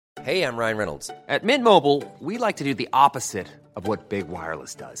Hey, I'm Ryan Reynolds. At Mint Mobile, we like to do the opposite of what Big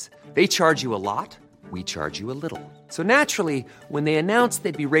Wireless does. They charge you a lot, we charge you a little. So naturally, when they announced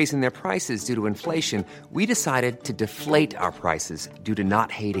they'd be raising their prices due to inflation, we decided to deflate our prices due to not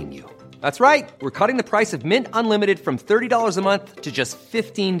hating you. That's right. We're cutting the price of Mint Unlimited from $30 a month to just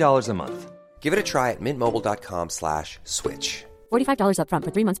 $15 a month. Give it a try at mintmobile.com/switch. $45 up front for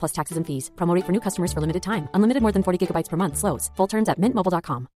 3 months plus taxes and fees. Promo rate for new customers for limited time. Unlimited more than 40 gigabytes per month. Slows full terms at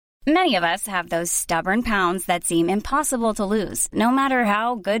mintmobile.com. Many of us have those stubborn pounds that seem impossible to lose, no matter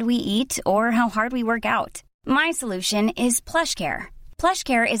how good we eat or how hard we work out. My solution is PlushCare.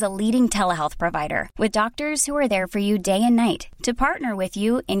 PlushCare is a leading telehealth provider with doctors who are there for you day and night to partner with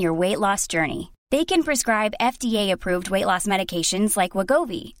you in your weight loss journey. They can prescribe FDA-approved weight loss medications like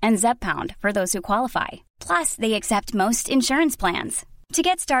Wegovy and Zepbound for those who qualify. Plus, they accept most insurance plans. To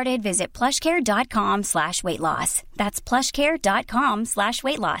get started, visit plushcare.com/weightloss. That's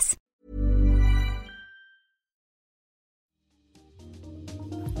plushcare.com/weightloss.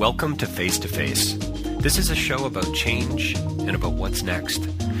 Welcome to Face to Face. This is a show about change and about what's next.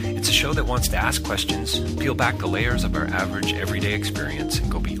 It's a show that wants to ask questions, peel back the layers of our average everyday experience, and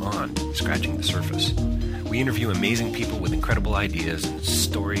go beyond scratching the surface. We interview amazing people with incredible ideas and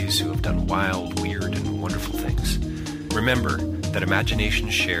stories who have done wild, weird, and wonderful things. Remember that imagination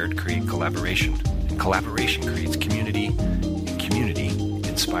shared creates collaboration, and collaboration creates community, and community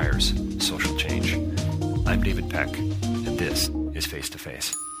inspires social change. I'm David Peck, and this is Face to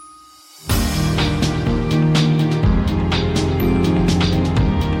Face.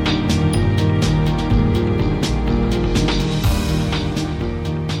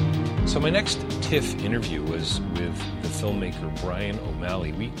 So my next TIFF interview was with the filmmaker Brian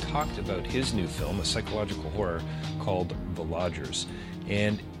O'Malley. We talked about his new film, a psychological horror called The Lodgers.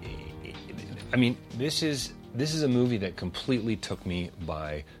 And I mean, this is a movie that completely took me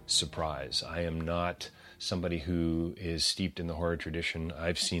by surprise. I am not somebody who is steeped in the horror tradition.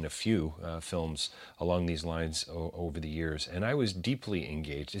 I've seen a few films along these lines over the years, and I was deeply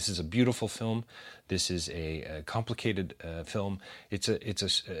engaged. This is a beautiful film. This is a complicated film. It's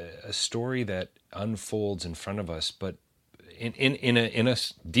a story that unfolds in front of us, but in a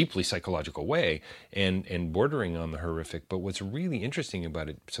deeply psychological way and bordering on the horrific. But what's really interesting about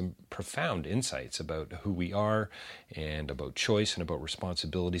it, some profound insights about who we are and about choice and about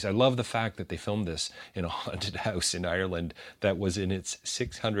responsibilities. I love the fact that they filmed this in a haunted house in Ireland that was in its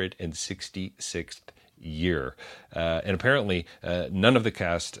 666th year. And apparently none of the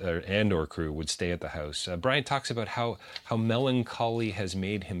cast and or crew would stay at the house. Brian talks about how melancholy has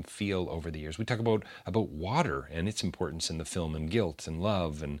made him feel over the years. We talk about water and its importance in the film, and guilt and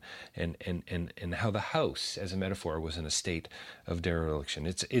love, and how the house as a metaphor was in a state of dereliction.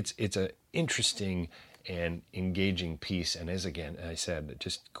 It's a interesting and engaging piece, and as again I said,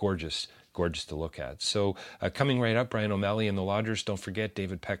 just gorgeous to look at. So coming right up, Brian O'Malley and The Lodgers. Don't forget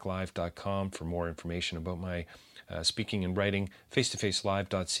davidpecklive.com for more information about my speaking and writing,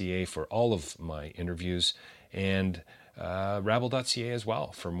 facetofacelive.ca for all of my interviews, and rabble.ca as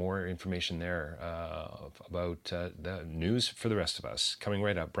well for more information there about the news for the rest of us. Coming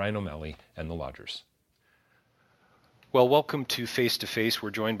right up, Brian O'Malley and The Lodgers. Well, welcome to Face to Face. We're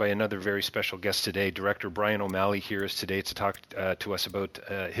joined by another very special guest today. Director Brian O'Malley here is today to talk to us about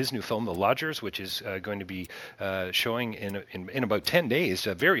his new film, The Lodgers, which is going to be showing in about 10 days,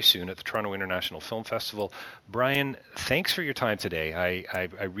 very soon, at the Toronto International Film Festival. Brian, thanks for your time today.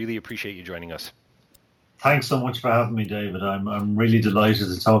 I really appreciate you joining us. Thanks so much for having me, David. I'm really delighted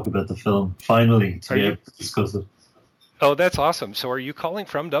to talk about the film, finally, to be able to discuss it. Oh, that's awesome. So are you calling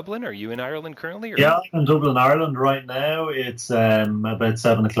from Dublin? Are you in Ireland currently? Or? Yeah, I'm in Dublin, Ireland right now. It's about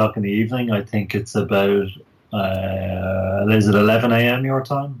 7 o'clock in the evening. I think it's about, is it 11 a.m. your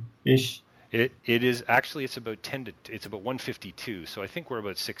time-ish? It is actually, it's about 1:52. So I think we're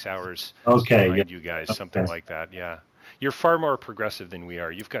about 6 hours behind you guys, something like that. Yeah. You're far more progressive than we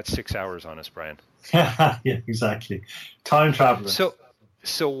are. You've got 6 hours on us, Brian. Yeah, exactly. Time traveler.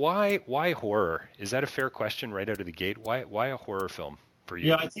 So why horror? Is that a fair question right out of the gate? Why a horror film for you?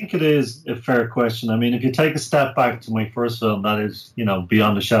 Yeah, I think it is a fair question. I mean, if you take a step back to my first film, that is,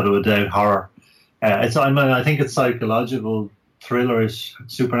 beyond a shadow of a doubt, horror. I think it's psychological, thrillerish,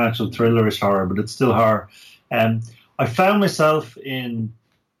 supernatural thrillerish horror, but it's still horror. I found myself in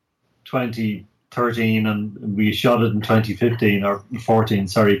 2013, and we shot it in 2015 or 14.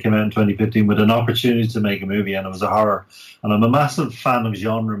 Sorry, it came out in 2015 with an opportunity to make a movie, and it was a horror. And I'm a massive fan of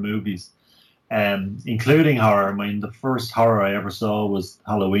genre movies, including horror. I mean, the first horror I ever saw was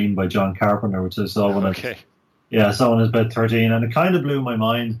Halloween by John Carpenter, which I saw when I was about 13, and it kind of blew my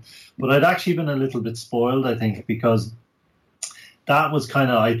mind. But I'd actually been a little bit spoiled, I think, because that was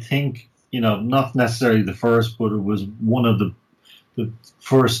kind of, I think, not necessarily the first, but it was one of the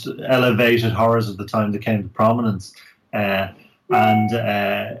first elevated horrors of the time that came to prominence. I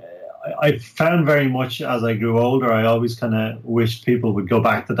found very much as I grew older, I always kind of wished people would go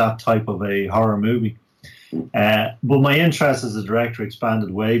back to that type of a horror movie. But my interest as a director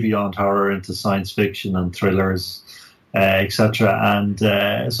expanded way beyond horror into science fiction and thrillers, etc. And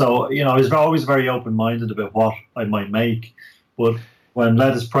so, I was always very open-minded about what I might make. But when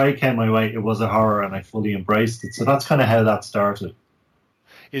Let Us Pray came my way, it was a horror, and I fully embraced it. So that's kind of how that started.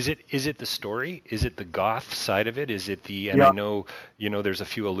 Is it the story? Is it the goth side of it? Is it the? And Yeah. I know there's a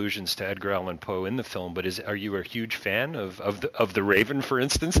few allusions to Edgar Allan Poe in the film, but are you a huge fan of the Raven, for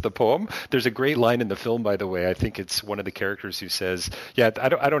instance, the poem? There's a great line in the film, by the way. I think it's one of the characters who says, "Yeah, I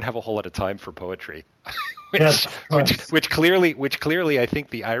don't have a whole lot of time for poetry," which clearly I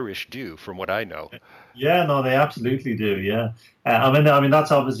think the Irish do, from what I know. Yeah, no, they absolutely do. Yeah, I mean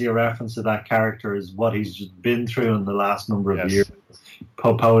that's obviously a reference to that character, is what he's just been through in the last number of Yes. years.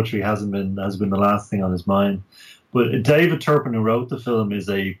 Poetry has been the last thing on his mind. But David Turpin, who wrote the film, is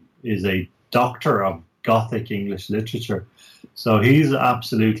a doctor of Gothic English literature, so he's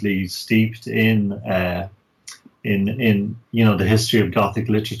absolutely steeped in the history of Gothic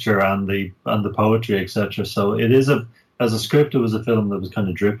literature and the poetry, etc. So it is as a script, it was a film that was kind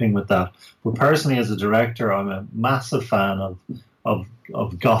of dripping with that. But personally, as a director, I'm a massive fan of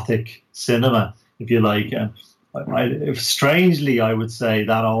Gothic cinema, if you like. Strangely, I would say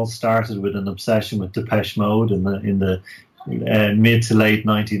that all started with an obsession with Depeche Mode in the mid to late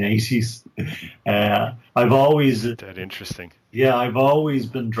 1980s. I've always That interesting. Yeah, I've always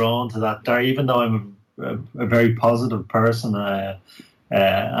been drawn to that. Even though I'm a very positive person, and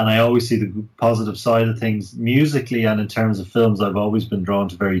I always see the positive side of things musically and in terms of films, I've always been drawn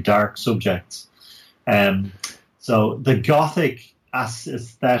to very dark subjects. So the Gothic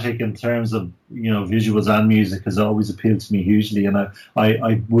aesthetic in terms of visuals and music has always appealed to me hugely, and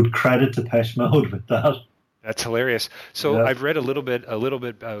I would credit Depeche Mode with that. That's hilarious. So Yeah. I've read a little bit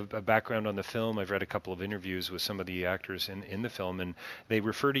of background on the film. I've read a couple of interviews with some of the actors in the film, and they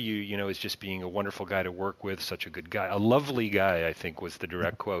refer to you, as just being a wonderful guy to work with, such a good guy, a lovely guy, I think was the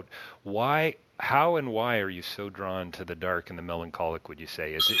direct quote. How and why are you so drawn to the dark and the melancholic, would you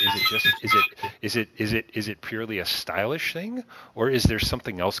say? Is it purely a stylish thing, or is there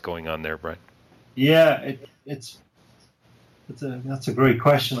something else going on there, Brian? Yeah, that's a great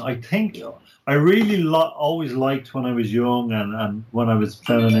question. I think I really always liked when I was young and when I was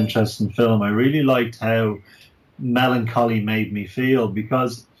found an interest in film. I really liked how melancholy made me feel,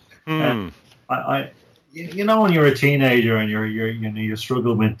 because when you're a teenager and you're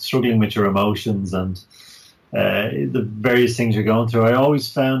struggling with your emotions and the various things you're going through, I always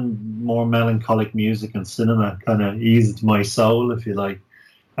found more melancholic music and cinema kind of eased my soul, if you like.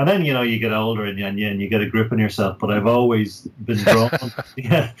 And then you get older and you get a grip on yourself. But I've always been drawn.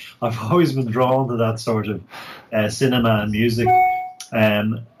 I've always been drawn to that sort of cinema and music.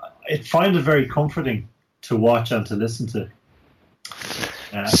 I find it very comforting to watch and to listen to.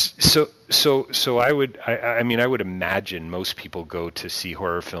 So I would imagine most people go to see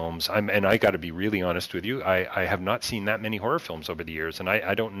horror films. And I got to be really honest with you. I have not seen that many horror films over the years, and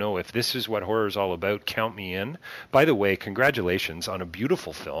I don't know if this is what horror is all about. Count me in. By the way, congratulations on a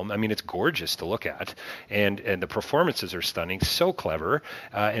beautiful film. I mean, it's gorgeous to look at, and the performances are stunning, so clever,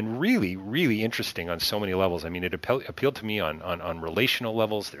 and really, really interesting on so many levels. I mean, it appealed to me on relational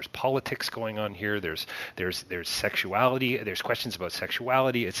levels. There's politics going on here. There's sexuality. There's questions about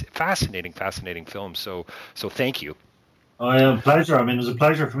sexuality. It's fascinating film. So thank you. Pleasure. I mean, it was a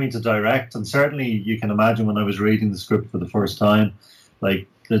pleasure for me to direct, and certainly you can imagine when I was reading the script for the first time, like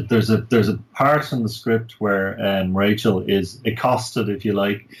there's a part in the script where Rachel is accosted, if you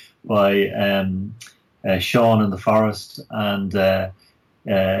like, by Sean in the forest, and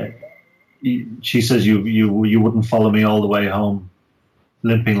she says, "You wouldn't follow me all the way home,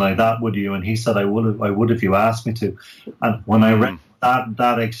 limping like that, would you?" And he said, "I would if you asked me to." And when I read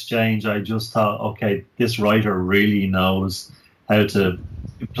that exchange, I just thought, okay, this writer really knows how to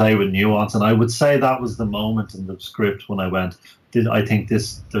play with nuance. And I would say that was the moment in the script when I went, I think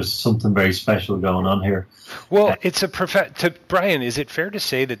there's something very special going on here. Well, it's to Brian, is it fair to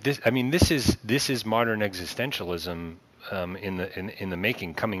say that this is modern existentialism in the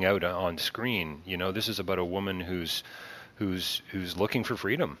making, coming out on screen? This is about a woman who's looking for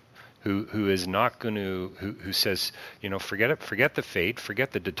freedom. Who is not going to, who says, forget the fate,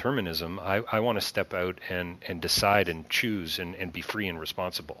 forget the determinism. I want to step out and decide and choose and be free and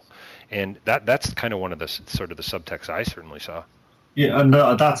responsible. And that's kind of one of the sort of the subtext I certainly saw. Yeah, and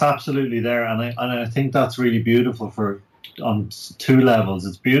that's absolutely there. And I think that's really beautiful for two levels.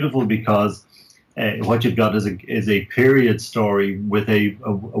 It's beautiful because what you've got is a period story with a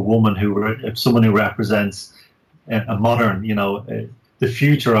woman someone who represents a modern, the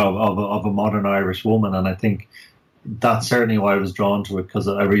future of a modern Irish woman, and I think that's certainly why I was drawn to it, because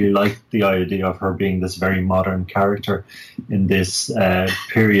I really liked the idea of her being this very modern character in this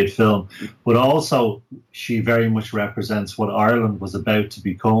period film. But also, she very much represents what Ireland was about to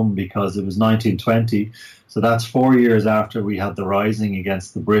become, because it was 1920. So that's 4 years after we had the Rising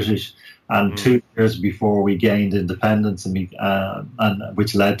against the British, and 2 years before we gained independence, and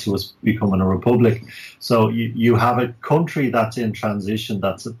which led to us becoming a republic. So you have a country that's in transition,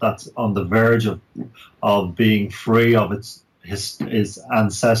 that's on the verge of being free of its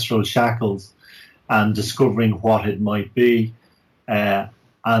ancestral shackles and discovering what it might be, and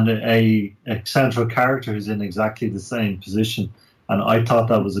a central character who's in exactly the same position. And I thought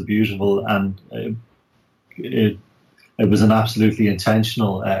that was a beautiful, and it was an absolutely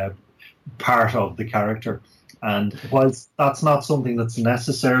intentional part of the character. And whilst that's not something that's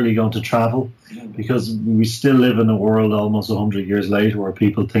necessarily going to travel, because we still live in a world almost 100 years later where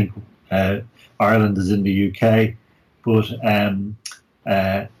people think Ireland is in the UK, but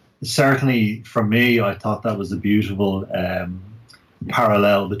certainly for me, I thought that was a beautiful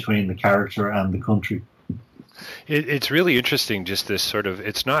parallel between the character and the country. It's really interesting, just this sort of,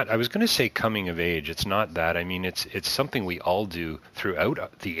 it's not, I was going to say coming of age. It's not that. I mean, it's something we all do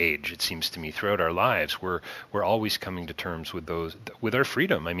throughout the age, it seems to me, throughout our lives. We're always coming to terms with our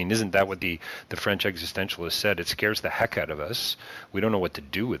freedom. I mean, isn't that what the French existentialist said? It scares the heck out of us. We don't know what to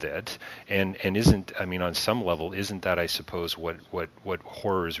do with it. And isn't, I mean, on some level, isn't that, I suppose, what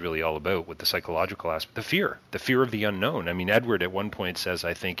horror is really all about, with the psychological aspect, the fear of the unknown. I mean, Edward at one point says,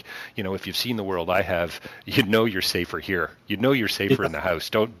 I think, if you've seen the world I have, you'd know you're safer here. You'd know you're safer in the house.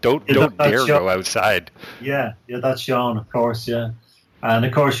 Don't dare go outside. Yeah, that's Sean, of course, yeah. And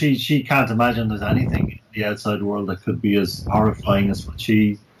of course, she can't imagine there's anything in the outside world that could be as horrifying as what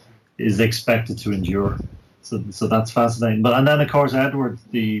she is expected to endure. So that's fascinating. And then, of course, Edward,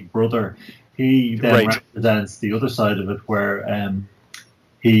 the brother, he then represents the other side of it, where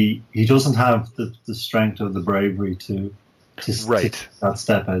he doesn't have the strength or the bravery to take that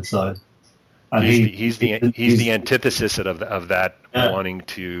step outside. And he's the antithesis of that, wanting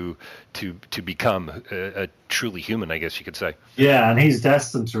to become a truly human, I guess you could say. Yeah, and he's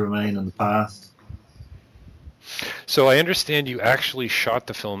destined to remain in the past. So I understand you actually shot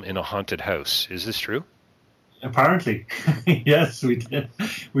the film in a haunted house. Is this true? Apparently, yes, we did.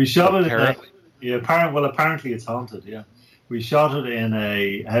 We shot it. Apparently it's haunted. Yeah, we shot it in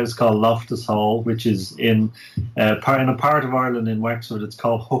a house called Loftus Hall, which is in a part of Ireland in Wexford. It's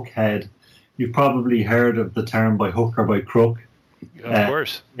called Hook Head. You've probably heard of the term by hook or by crook. Of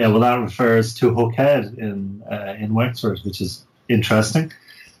course. Yeah, well, that refers to Hook Head in Wexford, which is interesting.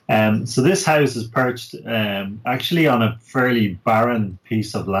 So this house is perched actually on a fairly barren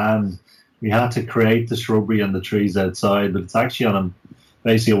piece of land. We had to create the shrubbery and the trees outside, but it's actually on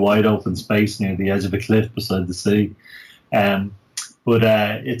basically a wide open space near the edge of a cliff beside the sea. But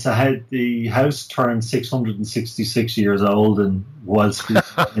the house turned 666 years old and was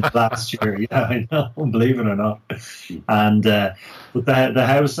last year. Yeah, I know, believe it or not. And but the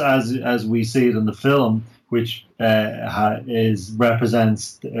house, as we see it in the film, which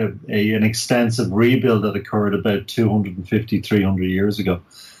represents an extensive rebuild that occurred about 250, 300 years ago.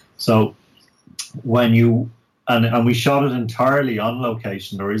 So when and we shot it entirely on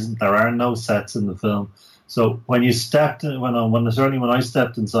location. There are no sets in the film. So when I stepped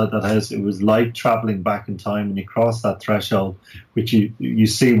inside that house, it was like traveling back in time when you cross that threshold, which you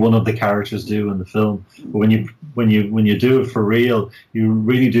see one of the characters do in the film. But when you do it for real, you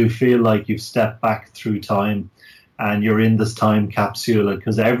really do feel like you've stepped back through time, and you're in this time capsule,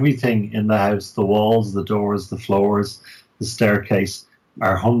 because everything in the house, the walls, the doors, the floors, the staircase,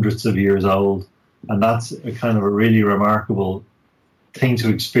 are hundreds of years old, and that's a kind of a really remarkable thing to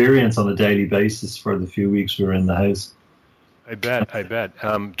experience on a daily basis for the few weeks we were in the house. I bet.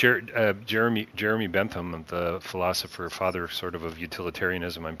 Jeremy Bentham, the philosopher, father sort of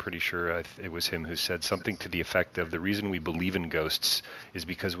utilitarianism, I'm pretty sure it was him who said something to the effect of, the reason we believe in ghosts is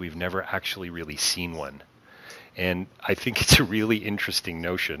because we've never actually really seen one. And I think it's a really interesting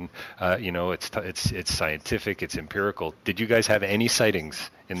notion. It's scientific, it's empirical. Did you guys have any sightings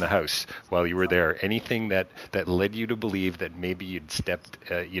in the house while you were there? Anything that led you to believe that maybe you'd stepped,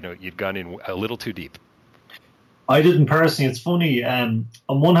 you'd gone in a little too deep? I didn't personally. It's funny. On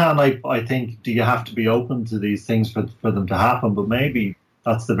one hand, I think, do you have to be open to these things for them to happen? But maybe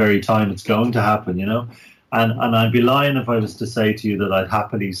that's the very time it's going to happen, And I'd be lying if I was to say to you that I'd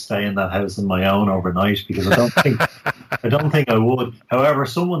happily stay in that house on my own overnight, because I don't think I would. However,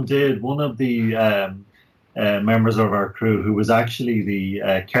 someone did. One of the members of our crew, who was actually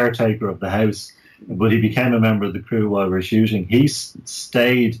the caretaker of the house, but he became a member of the crew while we were shooting. He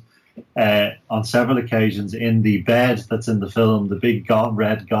stayed on several occasions in the bed that's in the film, the big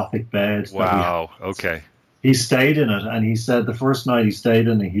red Gothic bed. Wow. Okay. He stayed in it, and he said the first night he stayed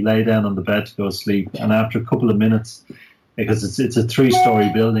in it, he lay down on the bed to go sleep, and after a couple of minutes, because it's a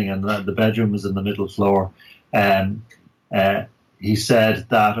 3-story building and the bedroom was in the middle floor, he said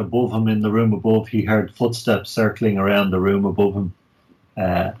that above him, in the room above, he heard footsteps circling around the room above him,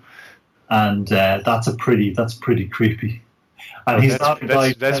 and that's pretty creepy. And he's not a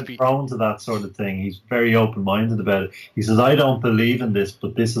guy that's prone to that sort of thing. He's very open-minded about it. He says, I don't believe in this,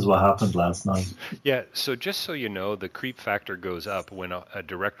 but this is what happened last night. Yeah, so just so you know, the creep factor goes up when a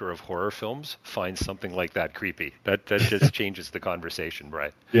director of horror films finds something like that creepy. That just changes the conversation,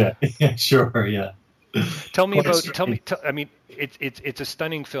 right? Yeah, sure, yeah. Tell me, I mean, it's a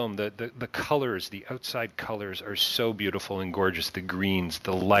stunning film. The colors, the outside colors are so beautiful and gorgeous. The greens,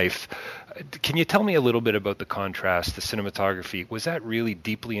 the life. Can you tell me a little bit about the contrast, the cinematography? Was that really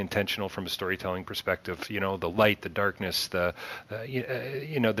deeply intentional from a storytelling perspective? You know, the light, the darkness, that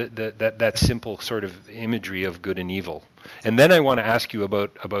simple sort of imagery of good and evil. And then I want to ask you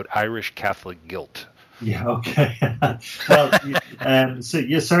about Irish Catholic guilt. Yeah, okay. Well,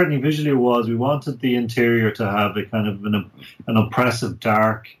 certainly visually it was. We wanted the interior to have a kind of an oppressive,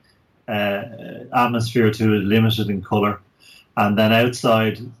 dark atmosphere to it, limited in colour. And then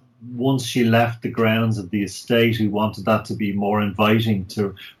outside, once she left the grounds of the estate, we wanted that to be more inviting,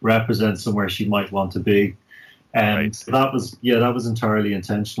 to represent somewhere she might want to be. Right. So that was entirely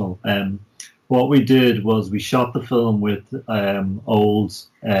intentional. What we did was we shot the film with old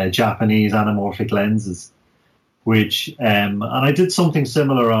Japanese anamorphic lenses, which and I did something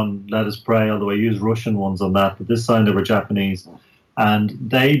similar on Let Us Pray, although I used Russian ones on that, but this time they were Japanese. And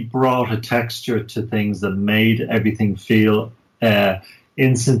they brought a texture to things that made everything feel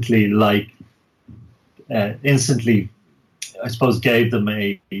instantly, I suppose, gave them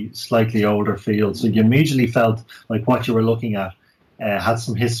a slightly older feel. So you immediately felt like what you were looking at had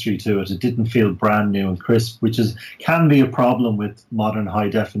some history to it. It didn't feel brand new and crisp, which can be a problem with modern high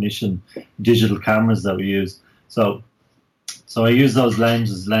definition digital cameras that we use. So I use those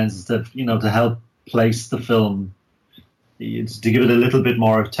lenses that, to help place the film, to give it a little bit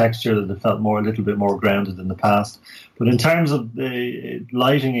more of texture, that it felt a little bit more grounded in the past. But in terms of the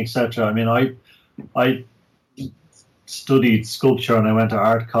lighting, etc., I mean, I studied sculpture and I went to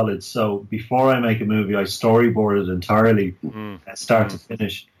art college. So before I make a movie, I storyboard it entirely, start to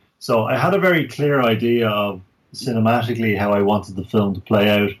finish. So I had a very clear idea of cinematically how I wanted the film to play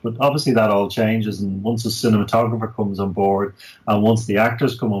out. But obviously that all changes. And once a cinematographer comes on board, and once the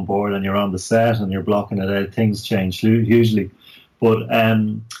actors come on board and you're on the set and you're blocking it out, things change hugely. But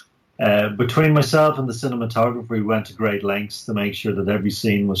between myself and the cinematographer, we went to great lengths to make sure that every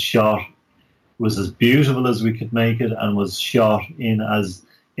scene was as beautiful as we could make it, and was shot in as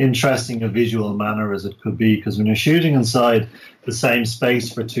interesting a visual manner as it could be. Because when you're shooting inside the same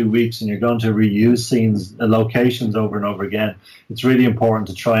space for 2 weeks and you're going to reuse scenes, locations over and over again, it's really important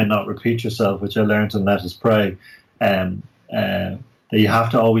to try and not repeat yourself, which I learned in Let Us Pray. That you have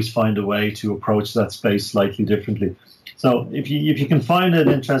to always find a way to approach that space slightly differently. So if you can find an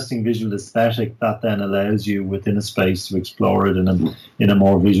interesting visual aesthetic, that then allows you within a space to explore it in a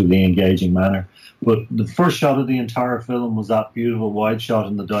more visually engaging manner. But the first shot of the entire film was that beautiful wide shot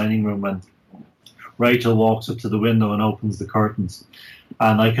in the dining room when Rachel walks up to the window and opens the curtains.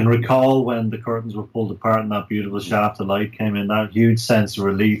 And I can recall when the curtains were pulled apart and that beautiful shaft of light came in, that huge sense of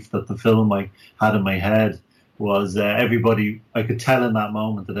relief that the film I had in my head was everybody. I could tell in that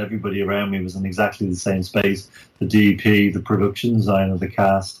moment that everybody around me was in exactly the same space. The DP, the production designer, the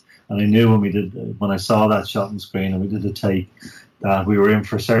cast, and I knew when I saw that shot on screen and we did a take, that we were in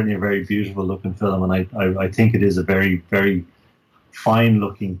for certainly a very beautiful looking film, and I think it is a very, very fine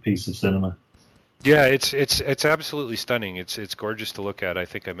looking piece of cinema. Yeah, it's absolutely stunning. It's gorgeous to look at. I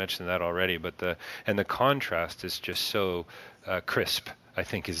think I mentioned that already, but the contrast is just so crisp, I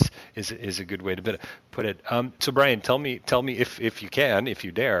think is a good way to put it. So Brian, tell me if you can, if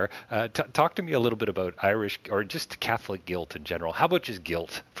you dare, talk to me a little bit about Irish or just Catholic guilt in general. How about just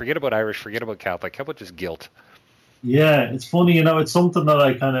guilt? Forget about Irish, forget about Catholic. How about just guilt? Yeah, it's funny, it's something that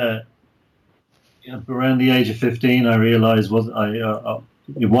I kind of, around the age of 15, I realized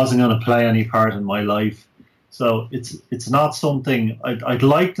it wasn't going to play any part in my life. So it's not something I'd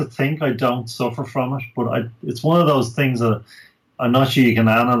like to think I don't suffer from it, but it's one of those things that I'm not sure you can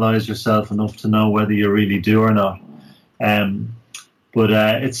analyse yourself enough to know whether you really do or not. But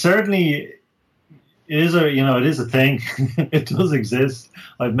it certainly is a thing. It does exist.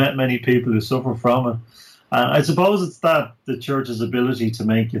 I've met many people who suffer from it. And I suppose it's that the church's ability to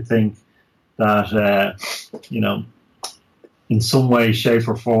make you think that, in some way, shape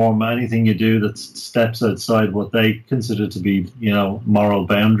or form, anything you do that steps outside what they consider to be, moral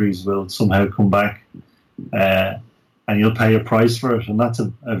boundaries will somehow come back, and you'll pay a price for it. And that's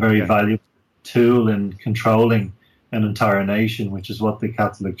a very valuable tool in controlling an entire nation, which is what the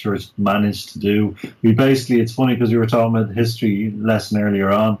Catholic Church managed to do. It's funny because we were talking about the history lesson earlier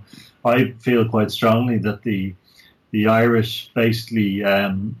on. I feel quite strongly that the Irish basically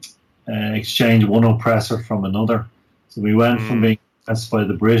exchanged one oppressor from another. So we went from being oppressed by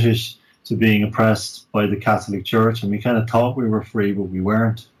the British to being oppressed by the Catholic Church, and we kind of thought we were free, but we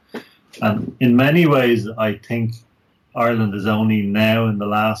weren't. And in many ways, I think Ireland is only now, in the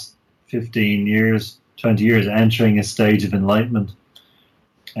last 15 years, 20 years, entering a stage of enlightenment,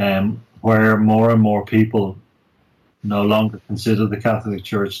 where more and more people no longer consider the Catholic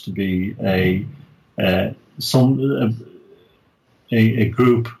Church to be a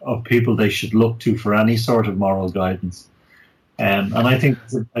group of people they should look to for any sort of moral guidance, and I think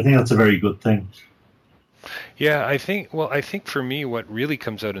that's a very good thing. Yeah, I think for me, what really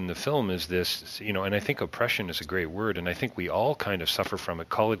comes out in the film is this, and I think oppression is a great word, and I think we all kind of suffer from it.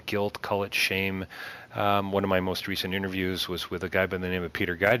 Call it guilt, call it shame. One of my most recent interviews was with a guy by the name of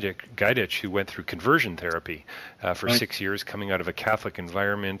Peter Gajdich, who went through conversion therapy for 6 years, coming out of a Catholic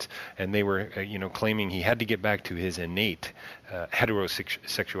environment, and they were, claiming he had to get back to his innate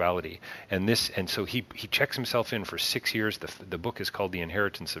heterosexuality, and so he checks himself in for 6 years. The book is called The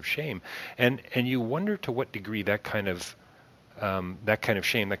Inheritance of Shame, and you wonder to what degree that kind of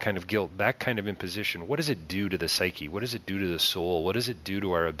shame, that kind of guilt, that kind of imposition, what does it do to the psyche? What does it do to the soul? What does it do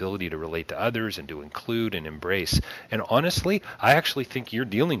to our ability to relate to others and to include and embrace? And honestly, I actually think you're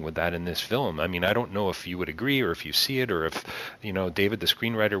dealing with that in this film. I mean, I don't know if you would agree or if you see it, or if, David, the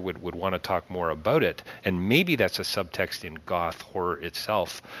screenwriter, would want to talk more about it. And maybe that's a subtext in goth horror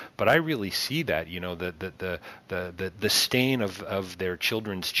itself. But I really see that, the stain of their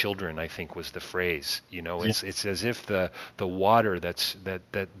children's children, I think was the phrase. It's as if the water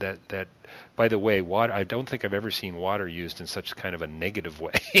that by the way, water, I don't think I've ever seen water used in such kind of a negative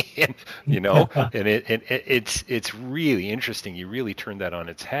way. and it's really interesting. You really turn that on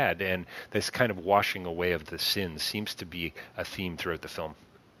its head, and this kind of washing away of the sins seems to be a theme throughout the film.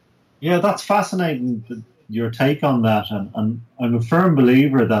 Yeah, that's fascinating, your take on that, and I'm a firm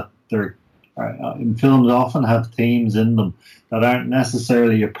believer that films often have themes in them that aren't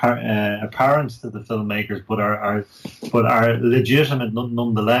necessarily apparent to the filmmakers, but are legitimate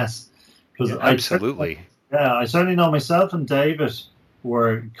nonetheless. Because absolutely, I certainly know myself and David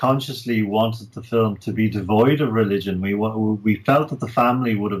were consciously wanted the film to be devoid of religion. We felt that the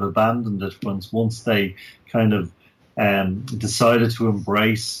family would have abandoned it once they kind of decided to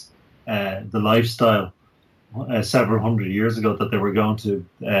embrace the lifestyle several hundred years ago that they were going to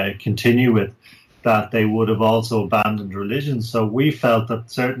continue with, that they would have also abandoned religion. So we felt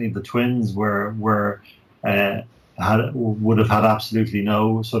that certainly the twins would have had absolutely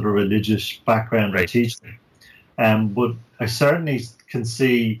no sort of religious background or teaching. But I certainly can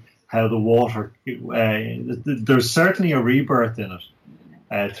see how the water, there's certainly a rebirth in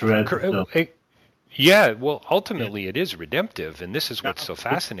it throughout the film. Yeah, well, ultimately it is redemptive, and this is what's so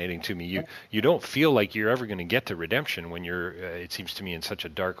fascinating to me. You don't feel like you're ever going to get to redemption when you're, it seems to me, in such a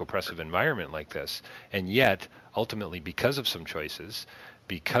dark, oppressive environment like this. And yet, ultimately, because of some choices,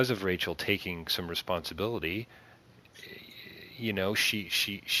 because of Rachel taking some responsibility,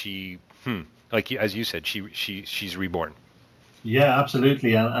 she like as you said, she's reborn. Yeah,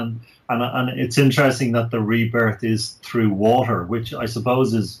 absolutely, and it's interesting that the rebirth is through water, which I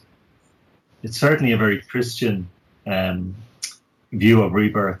suppose it's certainly a very Christian view of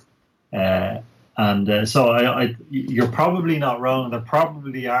rebirth, so you're probably not wrong. There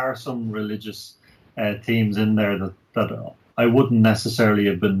probably are some religious themes in there that I wouldn't necessarily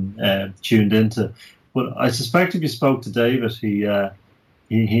have been tuned into. But I suspect if you spoke to David, he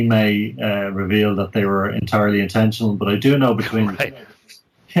may reveal that they were entirely intentional. But I do know between the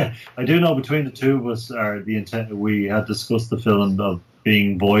two of us the intent. We had discussed the film of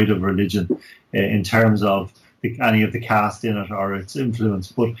being void of religion in terms of any of the cast in it or its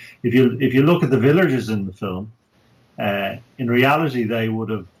influence. But if you look at the villagers in the film, in reality they would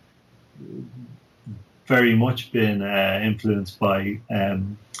have very much been influenced by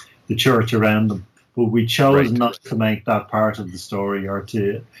the church around them. But we chose not to make that part of the story or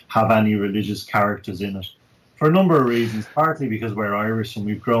to have any religious characters in it for a number of reasons. Partly because we're Irish and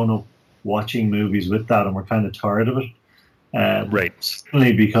we've grown up watching movies with that, and we're kind of tired of it. Right.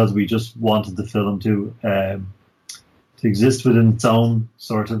 Certainly because we just wanted the film to exist within its own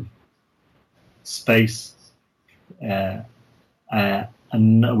sort of space, and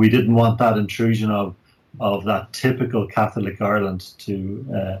we didn't want that intrusion of that typical Catholic Ireland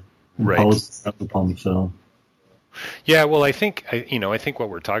to impose itself upon the film. Yeah, well, I think what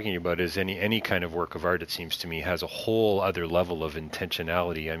we're talking about is any kind of work of art, it seems to me, has a whole other level of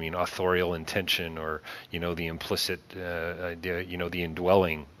intentionality. I mean, authorial intention, or the implicit idea, the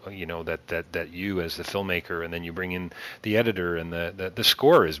indwelling, that you as the filmmaker, and then you bring in the editor, and the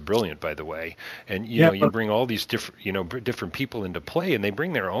score is brilliant, by the way, and you bring all these different people into play, and they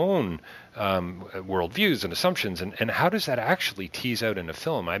bring their own worldviews and assumptions, and how does that actually tease out in a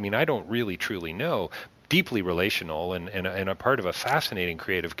film? I mean, I don't really truly know. Deeply relational and a part of a fascinating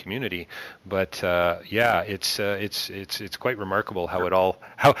creative community, but it's quite remarkable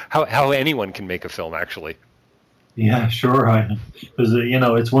how anyone can make a film, actually. Yeah, sure. Because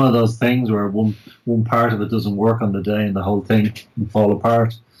it's one of those things where one part of it doesn't work on the day and the whole thing can fall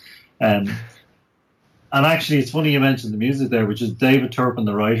apart. And actually, it's funny you mentioned the music there, which is David Turpin,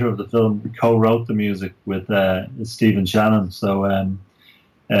 the writer of the film, co-wrote the music with Stephen Shannon. So.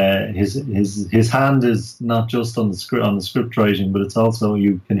 His hand is not just on the script writing, but it's also,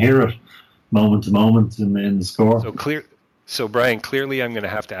 you can hear it moment to moment in the score. So Brian, clearly I'm going to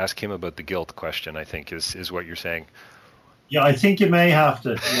have to ask him about the guilt question, I think is what you're saying. Yeah, I think you may have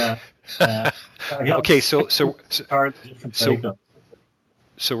to. Yeah. Okay,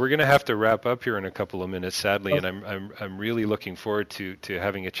 so we're going to have to wrap up here in a couple of minutes, sadly, and I'm really looking forward to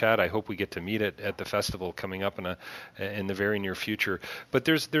having a chat. I hope we get to meet at the festival coming up in the very near future. But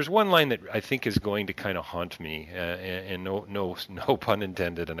there's one line that I think is going to kind of haunt me, and no pun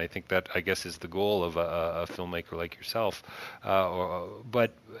intended. And I think that, I guess, is the goal of a filmmaker like yourself.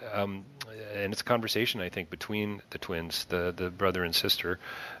 And it's a conversation, I think, between the twins, the brother and sister.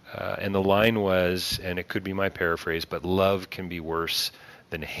 And the line was, and it could be my paraphrase, but love can be worse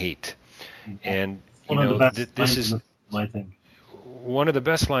than hate. And this is, I think, one of the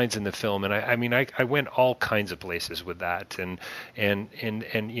best lines in the film. And I went all kinds of places with that, and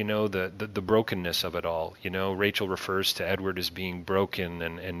the brokenness of it all. Rachel refers to Edward as being broken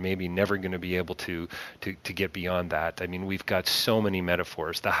and maybe never going to be able to get beyond that. I mean, we've got so many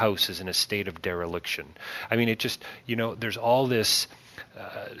metaphors. The house is in a state of dereliction. I mean, it just, there's all this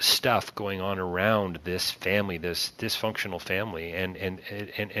stuff going on around this family, this dysfunctional family,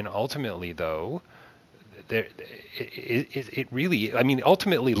 and ultimately, though, it really, I mean,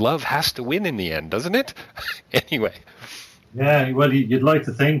 ultimately, love has to win in the end, doesn't it? Anyway. Yeah, well, you'd like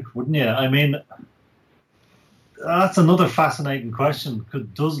to think, wouldn't you? I mean, that's another fascinating question.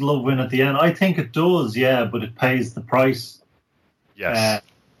 Does love win at the end? I think it does, yeah, but it pays the price. Yes.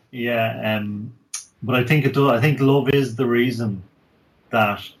 But I think it does. I think love is the reason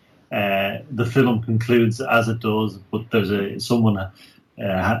that the film concludes as it does, but there's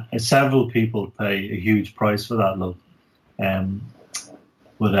several people pay a huge price for that love.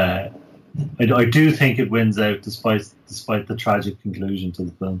 But I do think it wins out despite the tragic conclusion to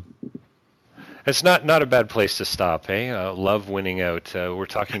the film. It's not a bad place to stop, eh? Love winning out. We're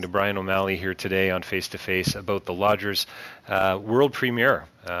talking to Brian O'Malley here today on Face to Face about The Lodgers world premiere,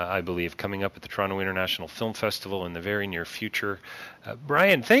 I believe, coming up at the Toronto International Film Festival in the very near future.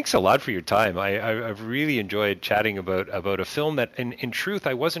 Brian, thanks a lot for your time. I've really enjoyed chatting about a film that, in truth,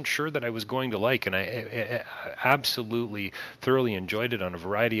 I wasn't sure that I was going to like, and I absolutely thoroughly enjoyed it on a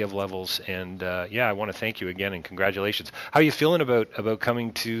variety of levels. And I want to thank you again and congratulations. How are you feeling about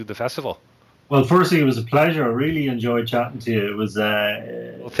coming to the festival? Well, firstly, it was a pleasure. I really enjoyed chatting to you. It was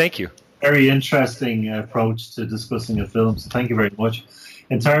well, thank you. Very interesting approach to discussing a film, so thank you very much.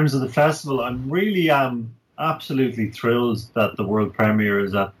 In terms of the festival, I'm absolutely thrilled that the world premiere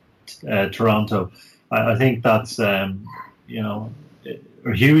is at Toronto. I think that's a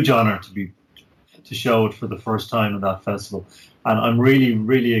huge honour to show it for the first time at that festival, and I'm really,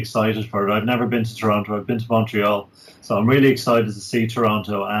 really excited for it. I've never been to Toronto. I've been to Montreal, so I'm really excited to see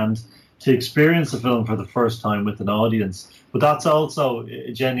Toronto and to experience the film for the first time with an audience. But that's also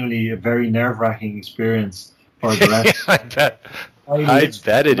genuinely a very nerve-wracking experience for the rest. I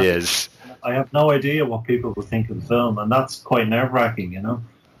bet it is. I have no idea what people will think of the film, and that's quite nerve-wracking,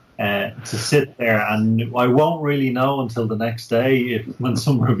 to sit there. And I won't really know until the next day when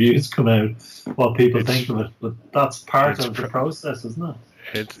some reviews come out what people think of it. But that's part of the process, isn't it?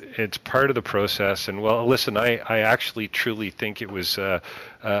 It's part of the process, and well, listen, I actually truly think it was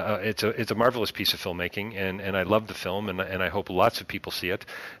it's a marvelous piece of filmmaking, and I love the film, and I hope lots of people see it,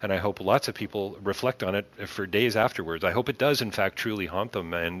 and I hope lots of people reflect on it for days afterwards. I hope it does, in fact, truly haunt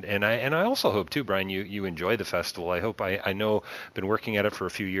them, and I also hope too, Brian, you enjoy the festival. I know, been working at it for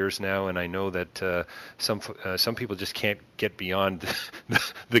a few years now, and I know that some people just can't get beyond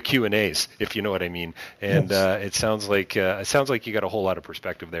the Q&As, if you know what I mean. And yes. It sounds like you got a whole lot of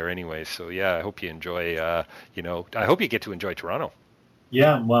perspective there anyway. So yeah, I hope you enjoy. I hope you get to enjoy Toronto.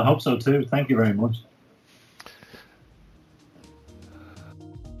 Yeah, well, I hope so too. Thank you very much.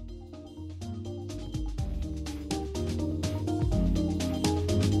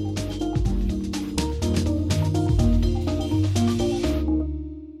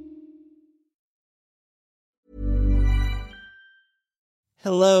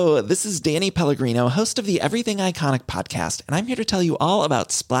 Hello, this is Danny Pellegrino, host of the Everything Iconic podcast, and I'm here to tell you all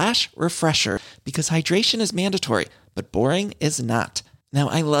about Splash Refresher, because hydration is mandatory, but boring is not. Now,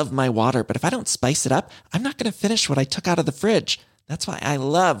 I love my water, but if I don't spice it up, I'm not going to finish what I took out of the fridge. That's why I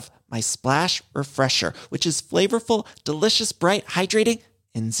love my Splash Refresher, which is flavorful, delicious, bright, hydrating,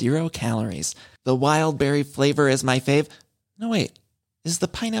 and 0 calories. The wild berry flavor is my fave. No, wait, is the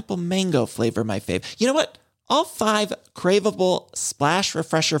pineapple mango flavor my fave? You know what? All 5 craveable Splash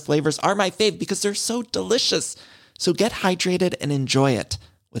Refresher flavors are my fave because they're so delicious. So get hydrated and enjoy it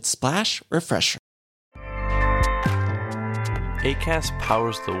with Splash Refresher. Acast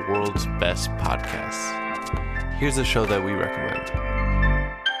powers the world's best podcasts. Here's a show that we recommend.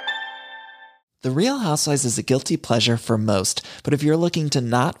 The Real Housewives is a guilty pleasure for most, but if you're looking to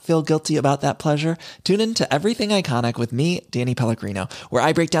not feel guilty about that pleasure, tune in to Everything Iconic with me, Danny Pellegrino, where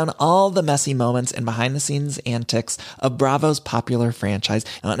I break down all the messy moments and behind-the-scenes antics of Bravo's popular franchise.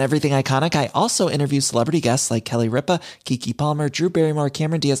 And on Everything Iconic, I also interview celebrity guests like Kelly Ripa, Keke Palmer, Drew Barrymore,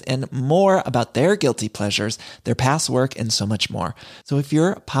 Cameron Diaz, and more about their guilty pleasures, their past work, and so much more. So if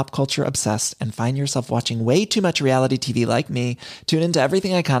you're pop culture obsessed and find yourself watching way too much reality TV like me, tune in to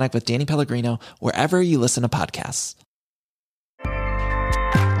Everything Iconic with Danny Pellegrino, wherever you listen to podcasts.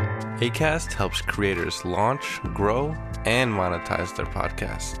 Acast helps creators launch, grow, and monetize their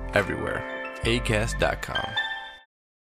podcasts everywhere. Acast.com.